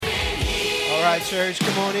All right, church,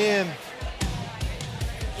 come on in.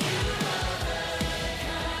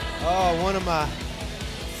 Oh, one of my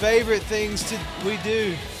favorite things we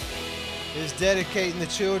do is dedicating the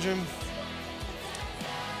children,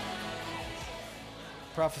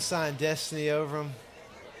 prophesying destiny over them.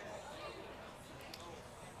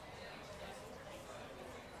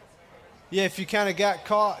 Yeah, if you kind of got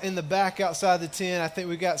caught in the back outside the tent, I think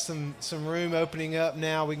we got some room opening up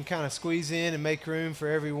now. We can kind of squeeze in and make room for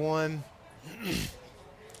everyone.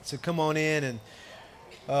 So come on in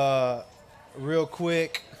and real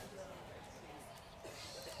quick.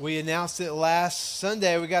 We announced it last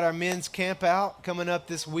Sunday. We got our men's camp out coming up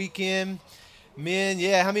this weekend. Men,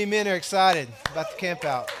 yeah, how many men are excited about the camp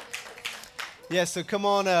out? Yeah, so come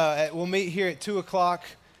on. We'll meet here at 2 o'clock.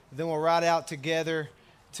 Then we'll ride out together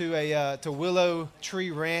to Willow Tree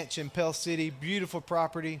Ranch in Pell City. Beautiful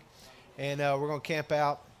property. And we're going to camp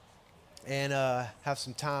out and have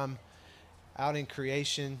some time out in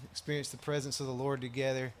creation, experience the presence of the Lord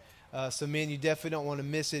together. So, men, you definitely don't want to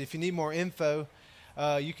miss it. If you need more info,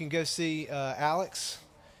 you can go see Alex.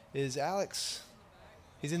 Is Alex?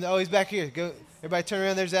 He's he's back here. Go, everybody turn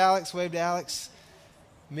around. There's Alex. Wave to Alex.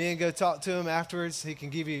 Men, go talk to him afterwards. He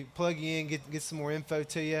can plug you in, get some more info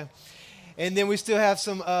to you. And then we still have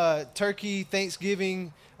some turkey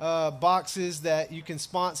Thanksgiving boxes that you can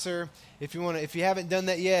sponsor. If you haven't done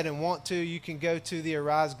that yet and want to, you can go to the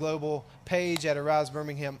Arise Global page at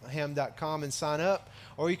arisebirmingham.com and sign up.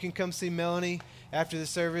 Or you can come see Melanie after the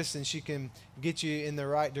service, and she can get you in the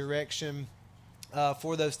right direction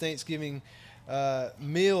for those Thanksgiving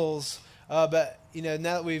meals. But now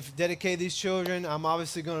that we've dedicated these children, I'm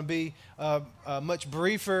obviously going to be much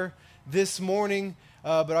briefer this morning.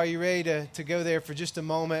 But are you ready to go there for just a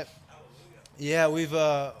moment? Yeah, we've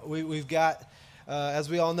got, as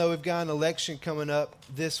we all know, we've got an election coming up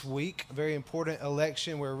this week. A very important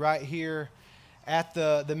election. We're right here at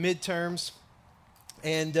the midterms,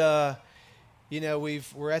 and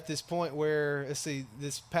we're at this point where, let's see,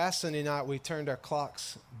 this past Sunday night we turned our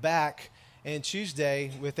clocks back, and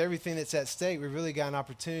Tuesday, with everything that's at stake, we really got an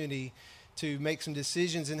opportunity to make some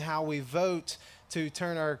decisions in how we vote to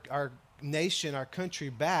turn our nation, our country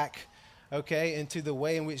back, into the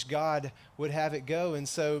way in which God would have it go. And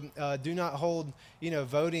so do not hold,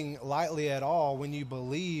 voting lightly at all when you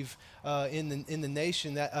believe in the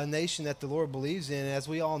nation, a nation that the Lord believes in. As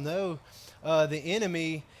we all know, the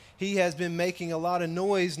enemy, he has been making a lot of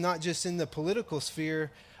noise, not just in the political sphere,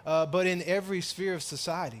 but in every sphere of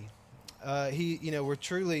society. We're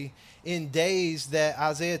truly in days that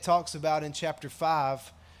Isaiah talks about in chapter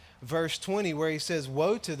 5, verse 20, where he says,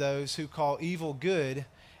 "Woe to those who call evil good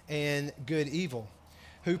and good evil,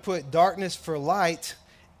 who put darkness for light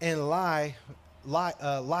and light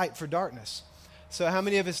for darkness." So how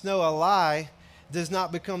many of us know a lie does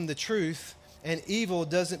not become the truth, and evil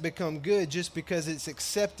doesn't become good just because it's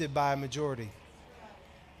accepted by a majority?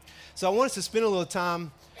 So I want us to spend a little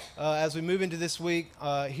time as we move into this week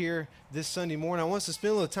here this Sunday morning. I want us to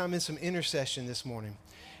spend a little time in some intercession this morning.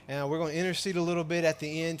 And we're going to intercede a little bit at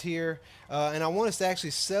the end here. And I want us to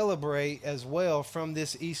actually celebrate as well from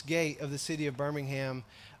this east gate of the city of Birmingham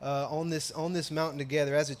on this mountain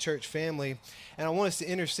together as a church family. And I want us to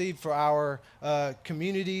intercede for our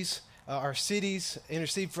communities, our cities,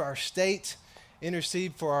 intercede for our state,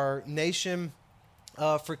 intercede for our nation,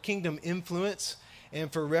 for kingdom influence,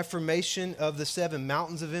 and for reformation of the 7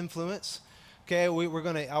 mountains of influence. Okay, I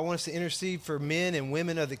want us to intercede for men and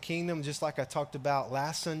women of the kingdom, just like I talked about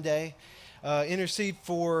last Sunday. Intercede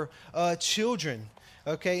for children.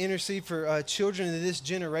 Okay, intercede for children in this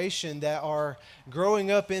generation that are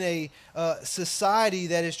growing up in a society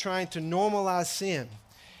that is trying to normalize sin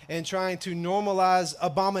and trying to normalize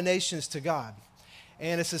abominations to God.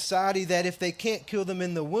 And a society that if they can't kill them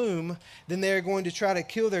in the womb, then they're going to try to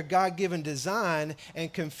kill their God-given design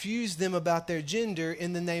and confuse them about their gender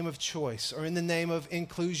in the name of choice or in the name of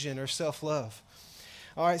inclusion or self-love.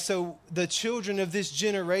 All right, so the children of this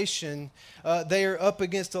generation, they are up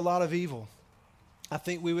against a lot of evil. I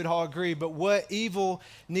think we would all agree. But what evil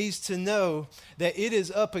needs to know that it is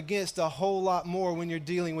up against a whole lot more when you're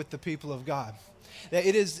dealing with the people of God. That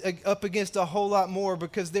it is up against a whole lot more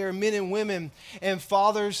because there are men and women and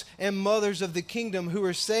fathers and mothers of the kingdom who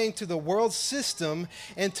are saying to the world system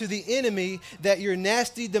and to the enemy that your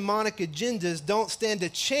nasty demonic agendas don't stand a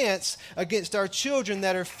chance against our children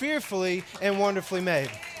that are fearfully and wonderfully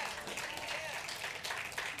made.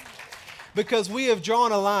 Because we have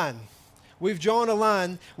drawn a line. We've drawn a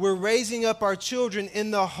line. We're raising up our children in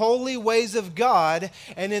the holy ways of God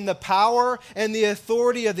and in the power and the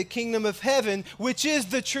authority of the kingdom of heaven, which is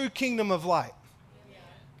the true kingdom of light.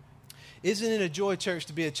 Isn't it a joy, church,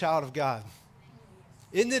 to be a child of God?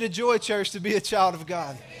 Isn't it a joy, church, to be a child of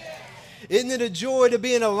God? Isn't it a joy to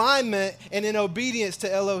be in alignment and in obedience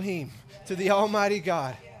to Elohim, to the Almighty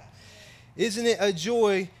God? Isn't it a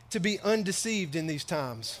joy to be undeceived in these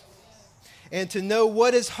times and to know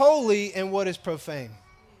what is holy and what is profane?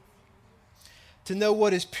 To know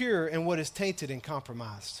what is pure and what is tainted and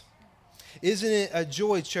compromised? Isn't it a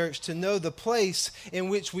joy, church, to know the place in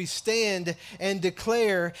which we stand and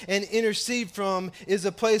declare and intercede from is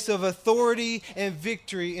a place of authority and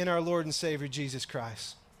victory in our Lord and Savior, Jesus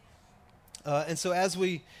Christ? And so as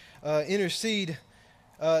we intercede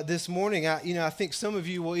this morning, I think some of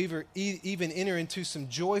you will even enter into some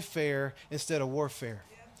joy fare instead of warfare.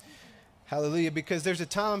 Hallelujah, because there's a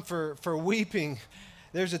time for weeping.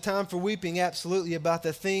 There's a time for weeping, absolutely, about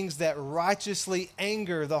the things that righteously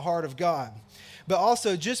anger the heart of God. But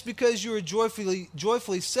also, just because you are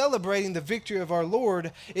joyfully celebrating the victory of our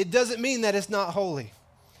Lord, it doesn't mean that it's not holy.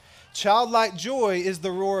 Childlike joy is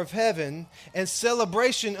the roar of heaven, and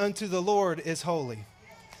celebration unto the Lord is holy.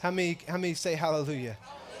 How many say hallelujah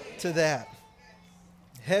to that?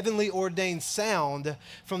 Heavenly ordained sound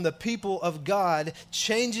from the people of God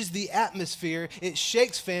changes the atmosphere. It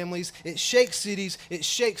shakes families, it shakes cities, it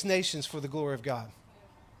shakes nations for the glory of God.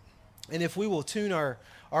 And if we will tune our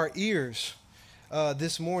ears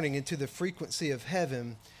this morning into the frequency of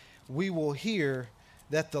heaven, we will hear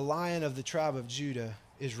that the Lion of the tribe of Judah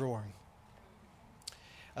is roaring.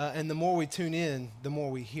 And the more we tune in, the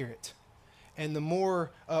more we hear it. And the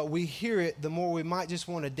more we hear it, the more we might just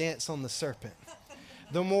want to dance on the serpent.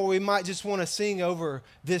 The more we might just want to sing over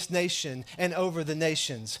this nation and over the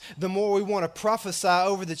nations. The more we want to prophesy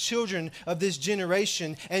over the children of this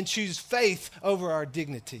generation and choose faith over our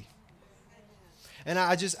dignity. And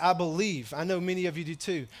I believe, I know many of you do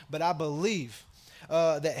too, but I believe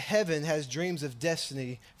that heaven has dreams of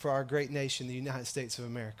destiny for our great nation, the United States of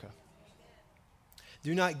America.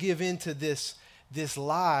 Do not give in to this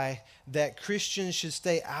lie that Christians should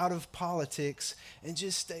stay out of politics and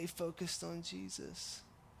just stay focused on Jesus.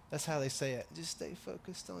 That's how they say it. Just stay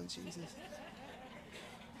focused on Jesus.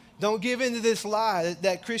 Don't give in to this lie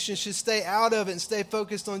that Christians should stay out of it and stay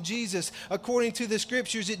focused on Jesus. According to the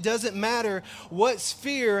scriptures, it doesn't matter what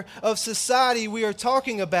sphere of society we are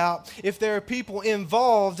talking about. If there are people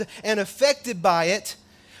involved and affected by it,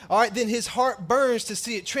 all right, then his heart burns to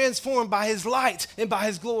see it transformed by his light and by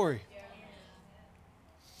his glory.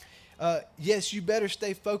 Yes, you better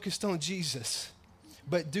stay focused on Jesus.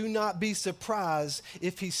 But do not be surprised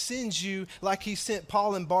if he sends you, like he sent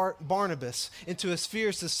Paul and Barnabas, into a sphere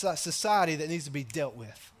of society that needs to be dealt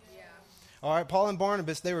with. Yeah. All right, Paul and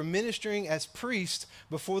Barnabas, they were ministering as priests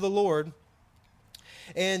before the Lord.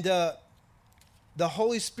 And the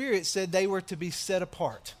Holy Spirit said they were to be set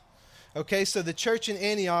apart. Okay, so the church in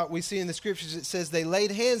Antioch, we see in the scriptures, it says they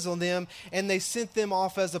laid hands on them and they sent them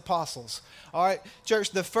off as apostles. All right,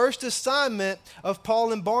 church, the first assignment of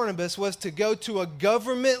Paul and Barnabas was to go to a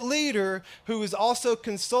government leader who was also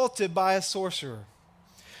consulted by a sorcerer.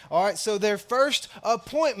 All right, so their first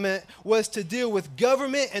appointment was to deal with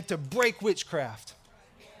government and to break witchcraft.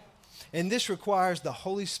 And this requires the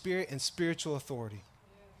Holy Spirit and spiritual authority.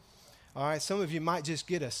 All right, some of you might just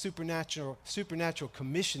get a supernatural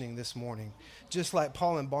commissioning this morning, just like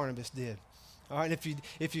Paul and Barnabas did. All right, and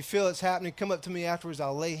if you feel it's happening, come up to me afterwards.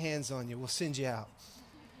 I'll lay hands on you. We'll send you out.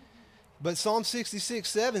 But Psalm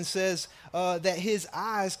 66:7 says that his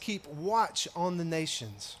eyes keep watch on the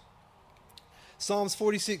nations. Psalms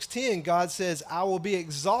 46:10, God says, I will be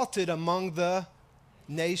exalted among the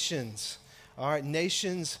nations. All right,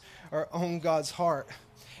 nations are on God's heart.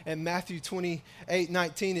 And Matthew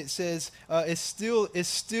 28:19, it says, it's still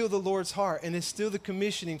the Lord's heart, and it's still the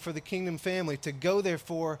commissioning for the kingdom family to go,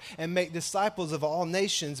 therefore, and make disciples of all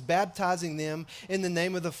nations, baptizing them in the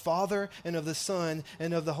name of the Father and of the Son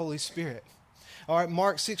and of the Holy Spirit. All right,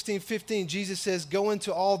 Mark 16:15, Jesus says, go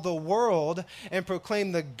into all the world and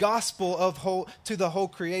proclaim the gospel to the whole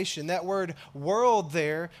creation. That word world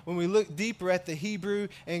there, when we look deeper at the Hebrew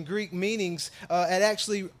and Greek meanings, it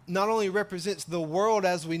actually not only represents the world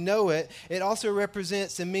as we know it, it also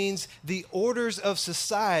represents and means the orders of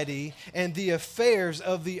society and the affairs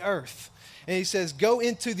of the earth. And he says, go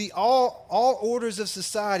into the all orders of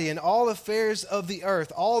society and all affairs of the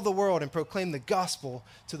earth, all the world, and proclaim the gospel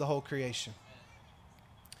to the whole creation.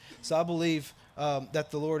 So I believe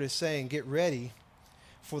that the Lord is saying, get ready,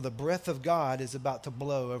 for the breath of God is about to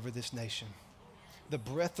blow over this nation. The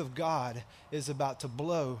breath of God is about to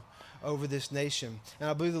blow over this nation.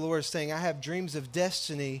 And I believe the Lord is saying, I have dreams of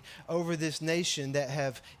destiny over this nation that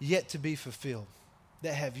have yet to be fulfilled.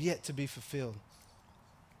 That have yet to be fulfilled.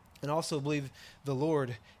 And I also believe the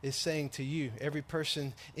Lord is saying to you, every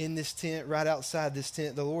person in this tent, right outside this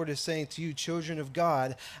tent, the Lord is saying to you, children of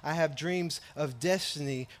God, I have dreams of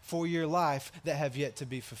destiny for your life that have yet to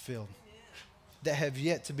be fulfilled. That have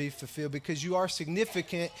yet to be fulfilled, because you are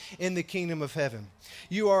significant in the kingdom of heaven.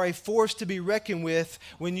 You are a force to be reckoned with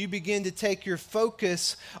when you begin to take your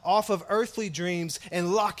focus off of earthly dreams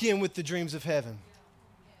and lock in with the dreams of heaven.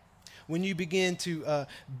 When you begin to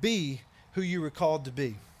be who you were called to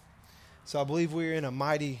be. So I believe we're in a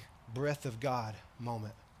mighty breath of God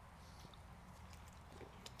moment.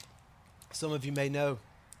 Some of you may know,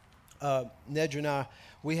 Nedra and I,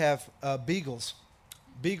 we have beagles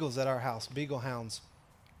at our house, beagle hounds.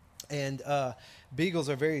 And beagles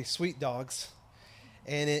are very sweet dogs.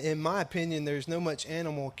 And in my opinion, there's no much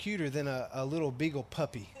animal cuter than a little beagle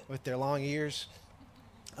puppy with their long ears.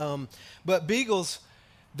 But beagles,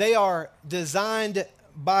 they are designed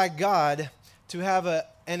by God to have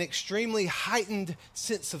an extremely heightened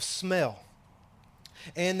sense of smell.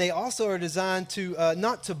 And they also are designed to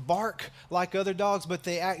not to bark like other dogs, but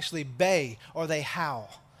they actually bay or they howl.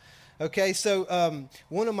 Okay, so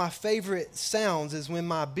one of my favorite sounds is when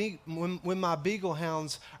my beagle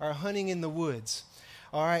hounds are hunting in the woods.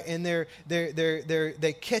 All right, and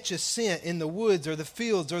they catch a scent in the woods or the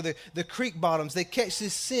fields or the creek bottoms. They catch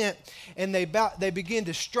this scent and they begin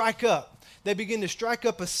to strike up. They begin to strike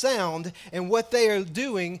up a sound, and what they are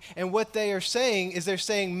doing and what they are saying is they're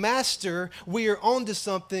saying, Master, we are onto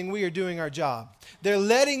something. We are doing our job. They're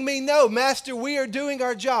letting me know, Master, we are doing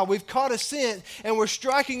our job. We've caught a scent, and we're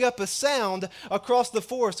striking up a sound across the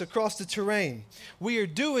forest, across the terrain. We are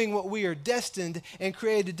doing what we are destined and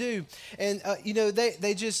created to do. And,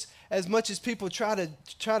 they just, as much as people try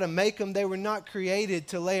to make them, they were not created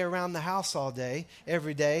to lay around the house all day,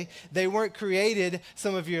 every day. They weren't created,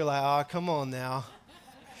 some of you are like, oh, come on now.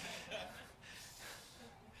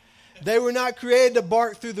 They were not created to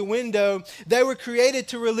bark through the window. They were created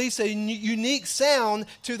to release a unique sound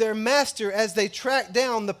to their master as they track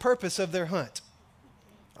down the purpose of their hunt.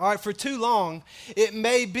 All right, for too long, it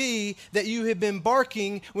may be that you have been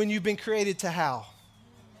barking when you've been created to howl,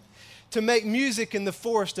 to make music in the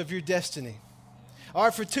forest of your destiny. All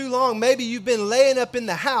right, for too long, maybe you've been laying up in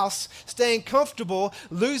the house, staying comfortable,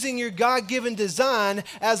 losing your God-given design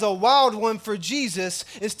as a wild one for Jesus,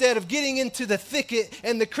 instead of getting into the thicket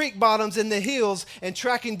and the creek bottoms and the hills and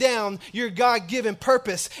tracking down your God-given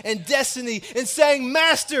purpose and destiny and saying,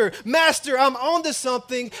 Master, I'm onto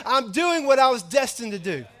something. I'm doing what I was destined to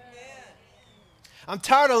do. I'm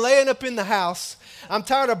tired of laying up in the house. I'm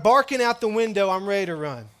tired of barking out the window. I'm ready to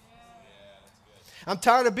run. I'm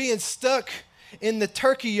tired of being stuck in the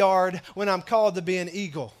turkey yard when I'm called to be an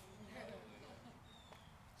eagle.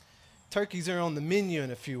 Turkeys are on the menu in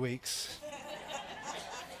a few weeks.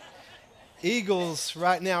 Eagles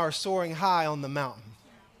right now are soaring high on the mountain.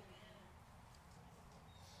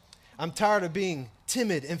 I'm tired of being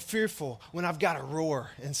timid and fearful when I've got a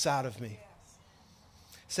roar inside of me.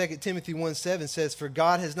 2 Timothy 1:7 says, For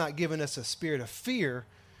God has not given us a spirit of fear,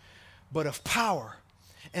 but of power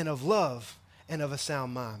and of love and of a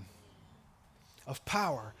sound mind. Of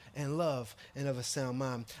power and love and of a sound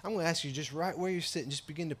mind. I'm going to ask you, just right where you're sitting, just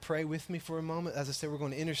begin to pray with me for a moment. As I said, we're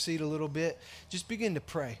going to intercede a little bit. Just begin to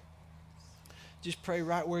pray. Just pray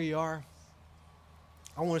right where you are.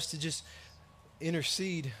 I want us to just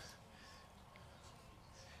intercede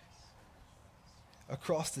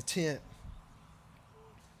across the tent.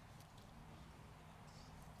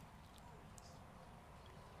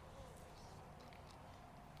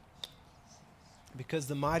 Because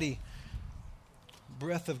the mighty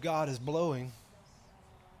breath of God is blowing.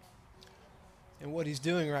 And what he's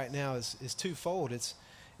doing right now is twofold.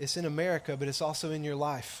 It's in America, but it's also in your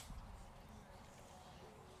life.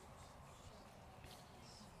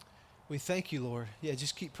 We thank you, Lord. Yeah,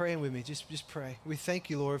 just keep praying with me. Just pray. We thank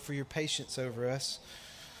you, Lord, for your patience over us.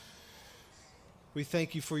 We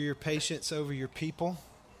thank you for your patience over your people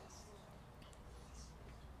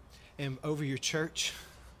and over your church.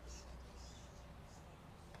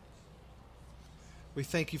 We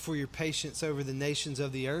thank you for your patience over the nations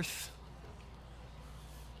of the earth.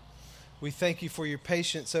 We thank you for your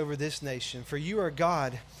patience over this nation. For you are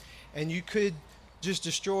God, and you could just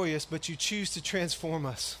destroy us, but you choose to transform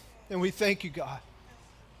us. And we thank you, God.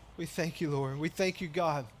 We thank you, Lord. We thank you,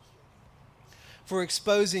 God, for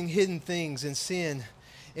exposing hidden things and sin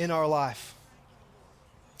in our life.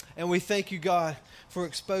 And we thank you, God, for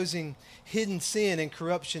exposing hidden sin and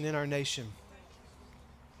corruption in our nation.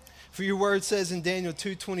 For your word says in Daniel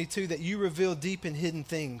 2:22 that you reveal deep and hidden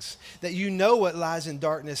things, that you know what lies in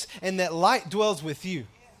darkness, and that light dwells with you.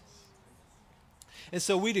 And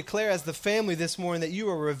so we declare as the family this morning that you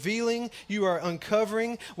are revealing, you are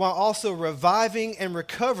uncovering, while also reviving and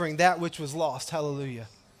recovering that which was lost. Hallelujah.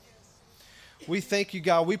 We thank you,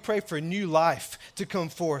 God. We pray for new life to come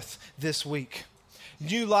forth this week.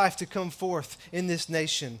 New life to come forth in this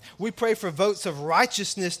nation. We pray for votes of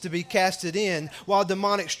righteousness to be casted in while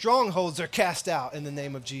demonic strongholds are cast out in the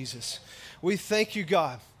name of Jesus. We thank you,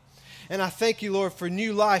 God. And I thank you, Lord, for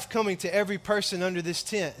new life coming to every person under this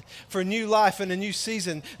tent, for new life and a new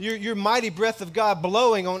season. Your mighty breath of God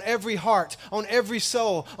blowing on every heart, on every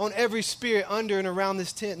soul, on every spirit under and around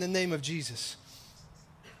this tent in the name of Jesus.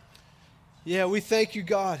 Yeah, we thank you,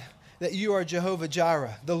 God, that you are Jehovah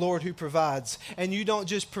Jireh, the Lord who provides. And you don't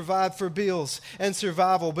just provide for bills and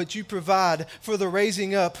survival, but you provide for the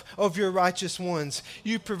raising up of your righteous ones.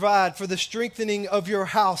 You provide for the strengthening of your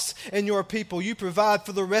house and your people. You provide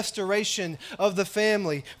for the restoration of the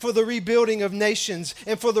family, for the rebuilding of nations,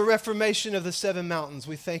 and for the reformation of the seven mountains.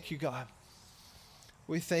 We thank you, God.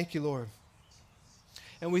 We thank you, Lord.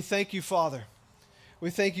 And we thank you, Father. We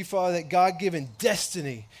thank you, Father, that God-given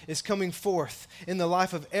destiny is coming forth in the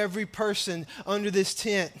life of every person under this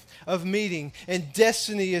tent of meeting. And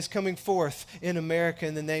destiny is coming forth in America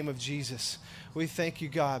in the name of Jesus. We thank you,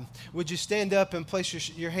 God. Would you stand up and place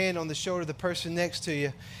your hand on the shoulder of the person next to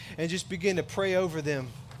you and just begin to pray over them.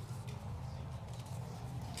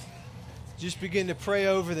 Just begin to pray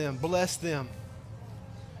over them. Bless them.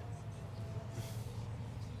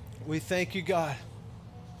 We thank you, God.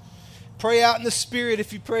 Pray out in the Spirit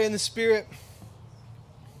if you pray in the Spirit.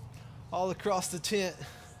 All across the tent.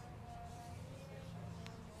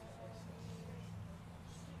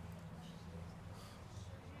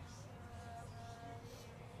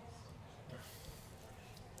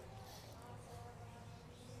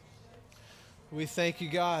 We thank you,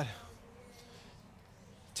 God.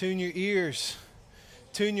 Tune your ears.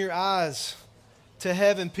 Tune your eyes to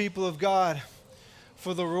heaven, people of God.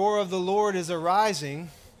 For the roar of the Lord is arising,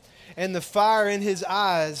 and the fire in his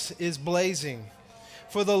eyes is blazing.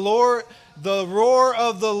 For the roar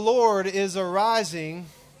of the Lord is arising,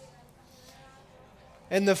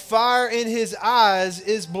 and the fire in his eyes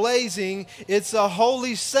is blazing. It's a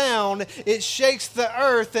holy sound. It shakes the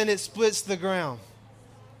earth and it splits the ground.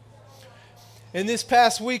 In this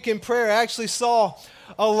past week in prayer, I actually saw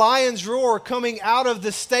a lion's roar coming out of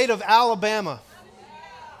the state of Alabama.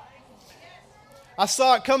 I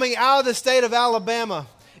saw it coming out of the state of Alabama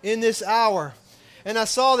in this hour. And I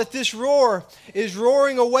saw that this roar is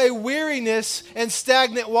roaring away weariness and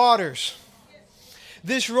stagnant waters.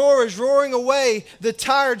 This roar is roaring away the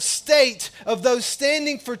tired state of those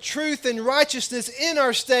standing for truth and righteousness in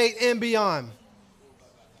our state and beyond.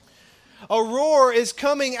 A roar is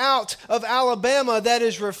coming out of Alabama that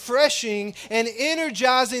is refreshing and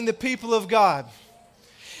energizing the people of God.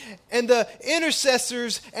 And the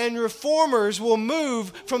intercessors and reformers will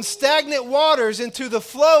move from stagnant waters into the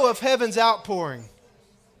flow of heaven's outpouring.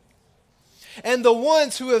 And the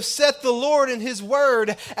ones who have set the Lord and his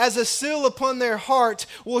word as a seal upon their heart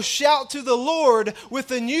will shout to the Lord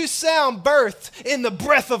with a new sound birthed in the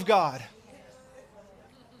breath of God.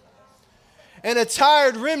 And a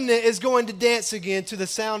tired remnant is going to dance again to the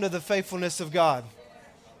sound of the faithfulness of God.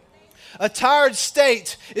 A tired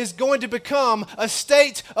state is going to become a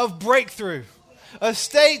state of breakthrough. A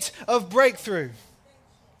state of breakthrough.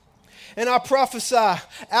 And I prophesy,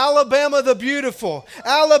 Alabama the beautiful,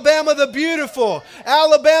 Alabama the beautiful,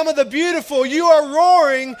 Alabama the beautiful, you are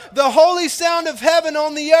roaring the holy sound of heaven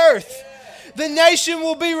on the earth. The nation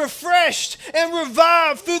will be refreshed and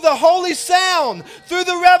revived through the holy sound, through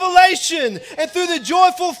the revelation, and through the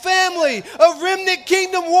joyful family of remnant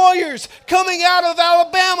kingdom warriors coming out of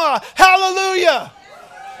Alabama. Hallelujah!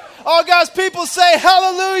 All God's people say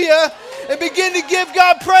hallelujah and begin to give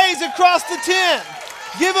God praise across the tent.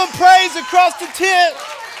 Give him praise across the tent.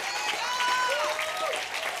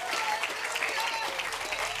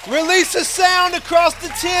 Release a sound across the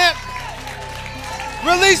tent.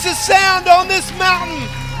 Release a sound on this mountain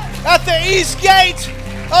at the east gate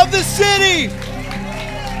of the city.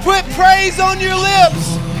 Put praise on your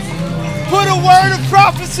lips. Put a word of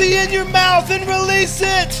prophecy in your mouth and release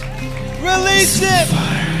it. Release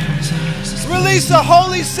it. Release a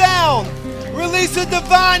holy sound. Release a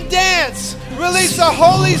divine dance. Release a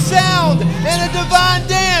holy sound and a divine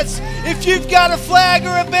dance. If you've got a flag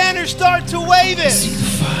or a banner, start to wave it.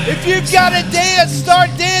 If you've got a dance, start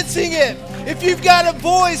dancing it. If you've got a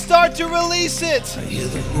voice, start to release it.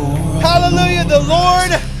 Hallelujah. The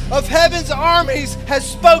Lord of heaven's armies has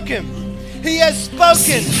spoken. He has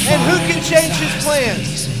spoken. And who can change his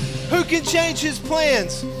plans? Who can change his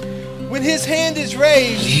plans? When his hand is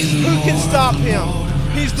raised, who can stop him?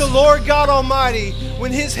 He's the Lord God Almighty.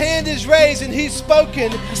 When his hand is raised and he's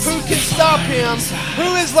spoken, who can stop him?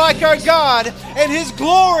 Who is like our God? And his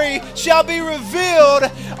glory shall be revealed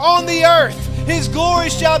on the earth. His glory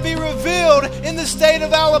shall be revealed in the state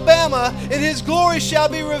of Alabama, and his glory shall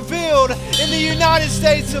be revealed in the United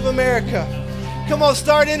States of America. Come on,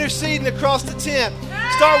 start interceding across the tent.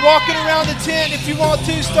 Start walking around the tent if you want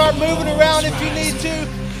to. Start moving around if you need to.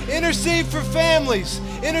 Intercede for families.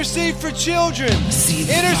 Intercede for children.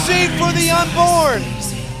 Intercede for the unborn.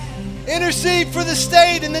 Intercede for the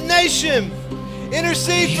state and the nation.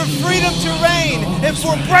 Intercede for freedom to reign and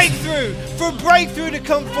for breakthrough to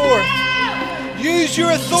come forth. Use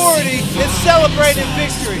your authority and celebrate in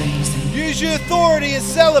victory. Use your authority and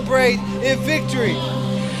celebrate in victory.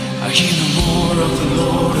 I hear the roar of the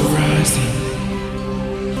Lord arising.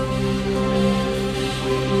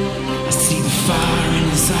 I see the fire in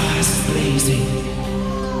his eyes blazing.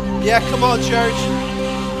 Yeah, come on, church.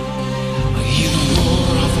 I hear the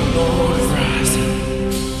roar of the Lord arising.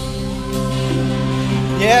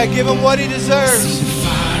 Yeah, give him what he deserves.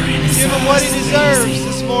 Give him what he deserves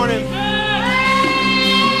this morning.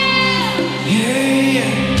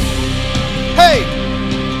 Hey!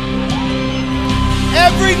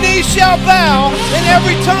 Every knee shall bow and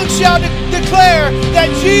every tongue shall declare that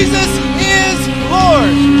Jesus is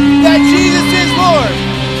Lord. That Jesus is Lord.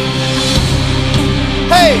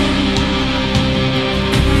 Hey!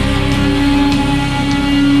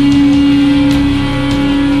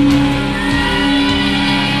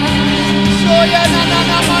 Soya na na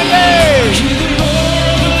na maye!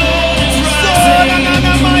 Soya na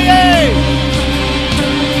na maye!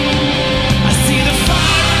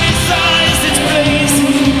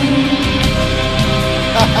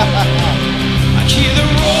 I hear the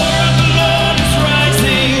roar of the Lord is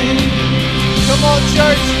rising. Come on,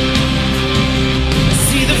 church. I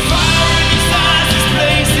see the fire in his eyes is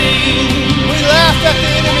blazing. We laugh at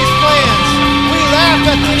the enemy's plans. We laugh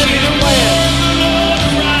at the enemy's plans. The Lord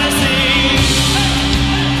is rising.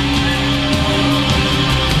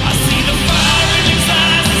 I see the fire in his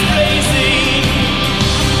eyes is blazing.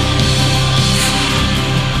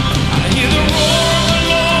 I hear the roar of the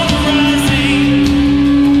Lord rising.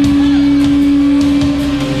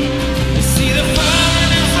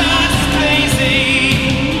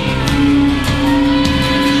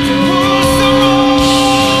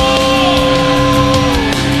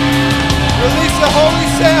 Release the holy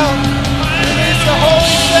sound. Release the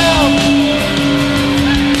holy sound.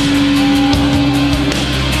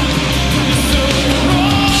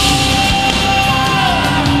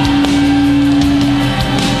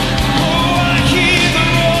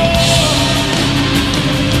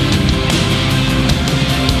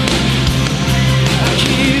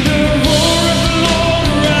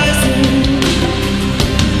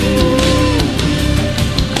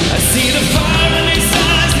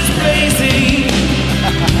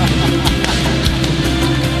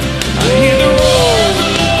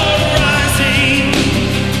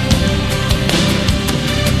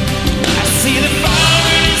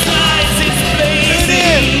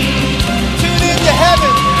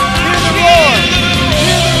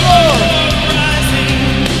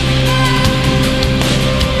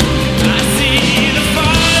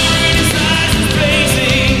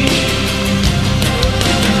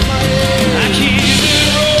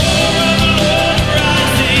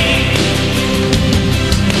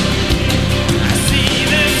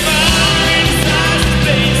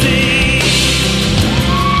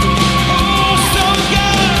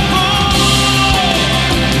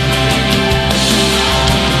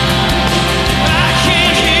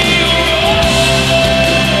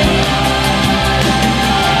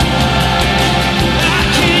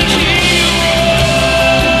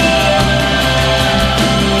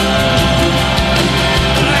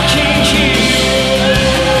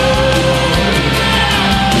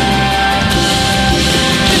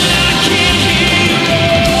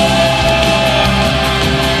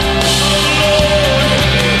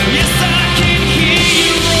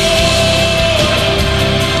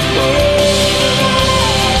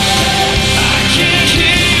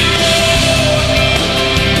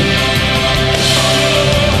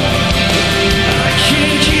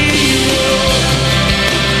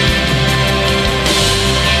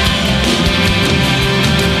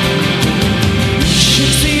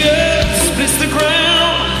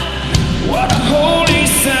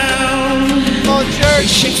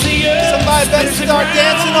 Somebody better start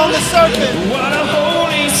dancing on the serpent.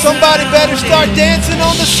 Somebody better start dancing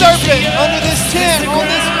on the serpent under this tent, on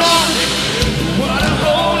this mountain. What a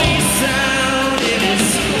holy sound it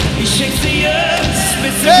is. He shakes the earth,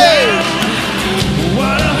 spits the Hey! ground.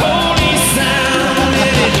 What a holy sound it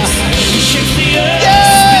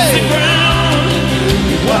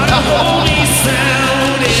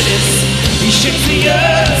shakes the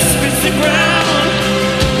earth, spins the ground.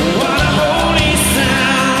 What a holy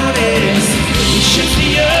sound it is. It shakes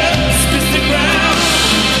the earth, spins the ground.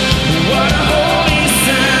 What a holy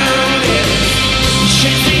sound it is. It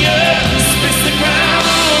shakes the earth, spins the ground.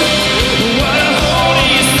 What a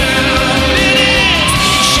holy sound it is.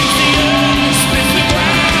 It shakes the earth, spins the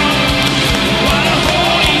ground. What a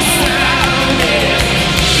holy sound it is.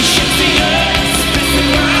 It shakes the earth, spins the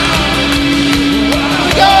ground. What a holy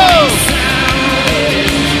sound it is.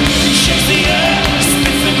 It shakes the earth, spins the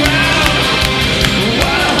ground.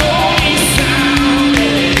 What a holy sound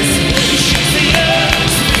it is. It shakes the earth,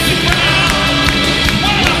 spins the ground. What a holy sound it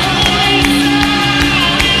is.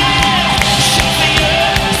 It shakes the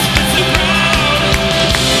earth, spins the ground.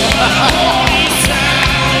 What a holy sound it is. It shakes the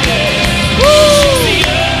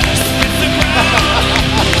earth, spins the ground.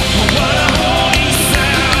 What a holy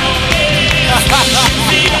sound it is. It shakes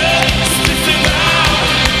the earth, spins the ground.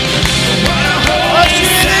 What a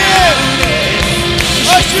holy sound it is.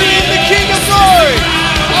 Usher in the King of Glory.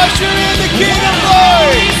 Usher in the King of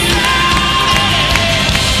Glory.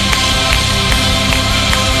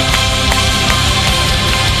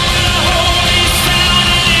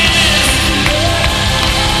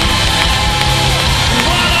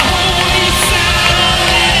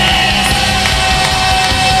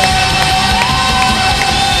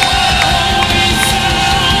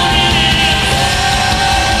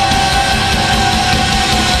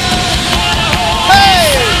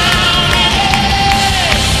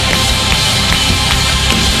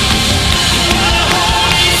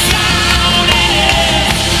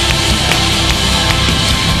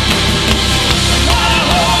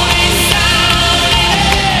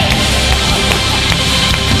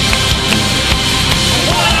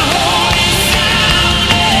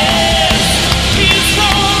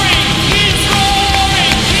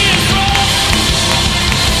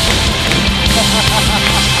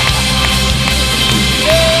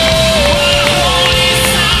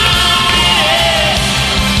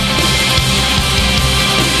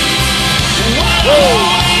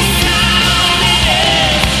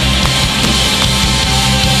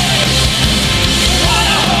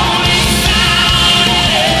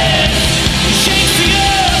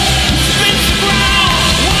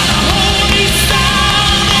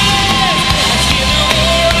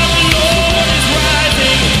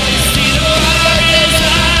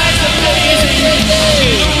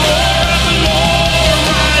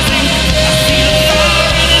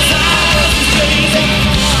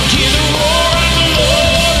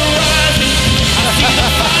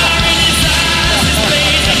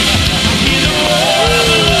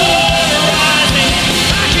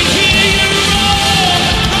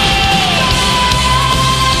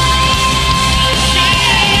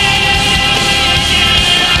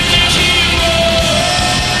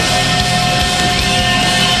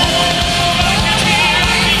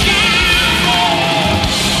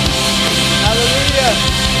 Hallelujah.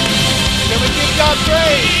 Can we give God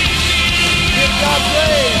praise? Give God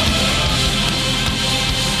praise.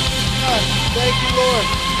 God, thank you, Lord.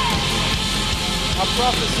 I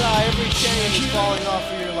prophesy every chain is falling off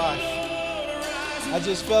of your life. I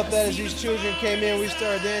just felt that as these children came in, we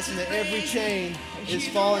started dancing, that every chain is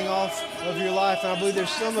falling off of your life. And I believe there's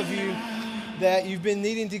some of you that you've been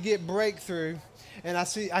needing to get breakthrough. And I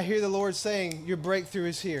hear the Lord saying, your breakthrough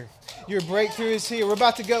is here. Your breakthrough is here. You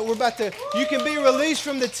can be released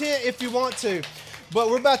from the tent if you want to. But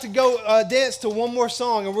we're about to go dance to one more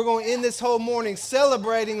song. And we're going to end this whole morning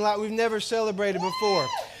celebrating like we've never celebrated before.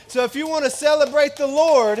 So if you want to celebrate the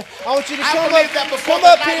Lord, I want you to come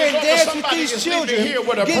up here and dance with these children.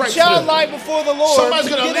 Get childlike before the Lord.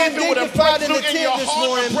 Get undignified in the tent this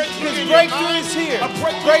morning. Because breakthrough is here.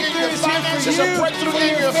 Breakthrough is here for you, for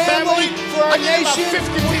your family, for our nation,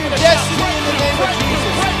 for your destiny in the name of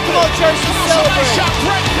Jesus. Come on, church, let's celebrate.